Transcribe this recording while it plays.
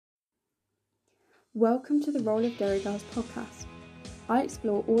Welcome to the Role of Dairy Girls podcast. I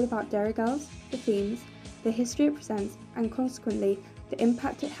explore all about dairy girls, the themes, the history it presents, and consequently, the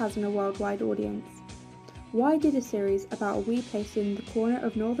impact it has on a worldwide audience. Why did a series about a wee place in the corner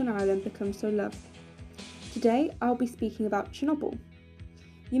of Northern Ireland become so loved? Today, I'll be speaking about Chernobyl.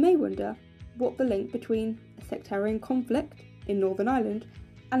 You may wonder what the link between a sectarian conflict in Northern Ireland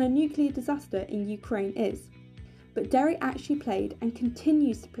and a nuclear disaster in Ukraine is, but dairy actually played and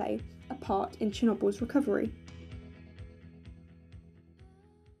continues to play a part in Chernobyl's recovery.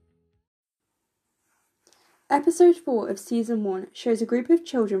 Episode 4 of Season 1 shows a group of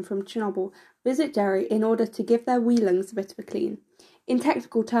children from Chernobyl visit Derry in order to give their wee lungs a bit of a clean. In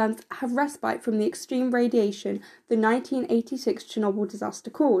technical terms, have respite from the extreme radiation the 1986 Chernobyl disaster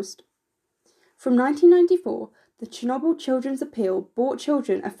caused. From 1994, the Chernobyl Children's Appeal brought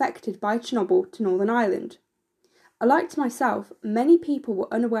children affected by Chernobyl to Northern Ireland. Alike to myself, many people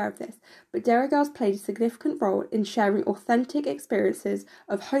were unaware of this, but Dairy Girls played a significant role in sharing authentic experiences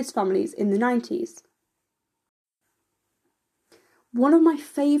of host families in the 90s. One of my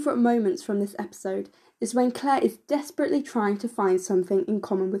favourite moments from this episode is when Claire is desperately trying to find something in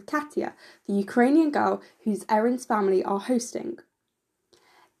common with Katia, the Ukrainian girl whose Erin's family are hosting.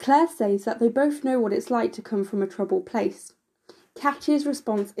 Claire says that they both know what it's like to come from a troubled place. Katia's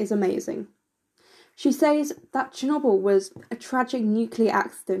response is amazing. She says that Chernobyl was a tragic nuclear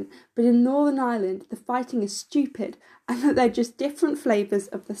accident, but in Northern Ireland the fighting is stupid and that they're just different flavours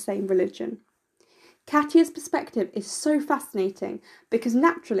of the same religion. Katia's perspective is so fascinating because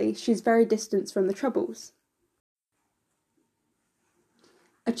naturally she's very distant from the Troubles.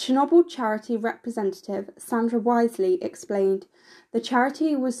 A Chernobyl charity representative, Sandra Wisely, explained, "The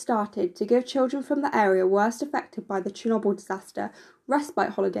charity was started to give children from the area worst affected by the Chernobyl disaster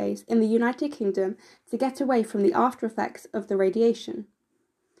respite holidays in the United Kingdom to get away from the after effects of the radiation.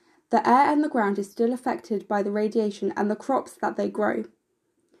 The air and the ground is still affected by the radiation and the crops that they grow.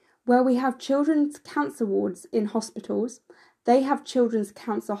 Where we have children's cancer wards in hospitals, they have children's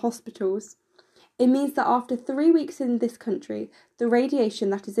cancer hospitals. It means that after 3 weeks in this country, the radiation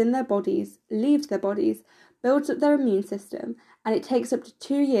that is in their bodies leaves their bodies, builds up their immune system, and it takes up to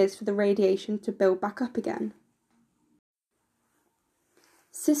 2 years for the radiation to build back up again."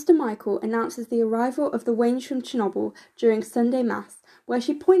 Sister Michael announces the arrival of the Wains from Chernobyl during Sunday Mass, where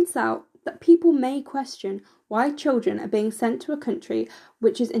she points out that people may question why children are being sent to a country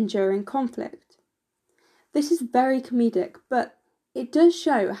which is enduring conflict. This is very comedic, but it does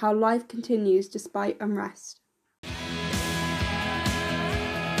show how life continues despite unrest.